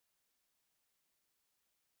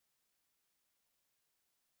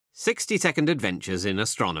60-second adventures in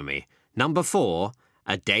astronomy. Number 4,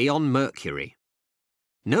 A Day on Mercury.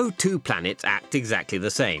 No two planets act exactly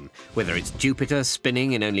the same, whether it's Jupiter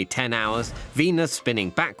spinning in only 10 hours, Venus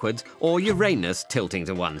spinning backwards, or Uranus tilting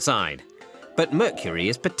to one side. But Mercury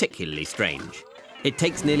is particularly strange. It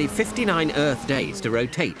takes nearly 59 Earth days to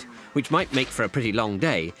rotate, which might make for a pretty long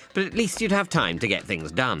day, but at least you'd have time to get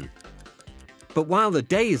things done. But while the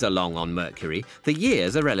days are long on Mercury, the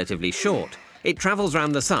years are relatively short. It travels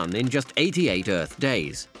round the Sun in just 88 Earth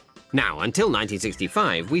days. Now, until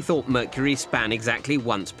 1965, we thought Mercury span exactly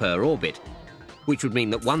once per orbit, which would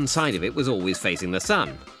mean that one side of it was always facing the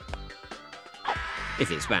Sun.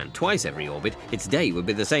 If it spanned twice every orbit, its day would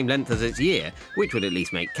be the same length as its year, which would at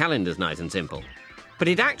least make calendars nice and simple. But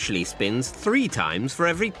it actually spins 3 times for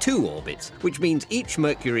every 2 orbits, which means each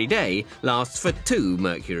Mercury day lasts for 2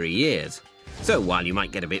 Mercury years. So while you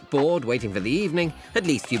might get a bit bored waiting for the evening, at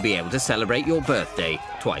least you'd be able to celebrate your birthday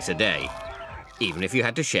twice a day, even if you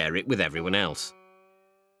had to share it with everyone else.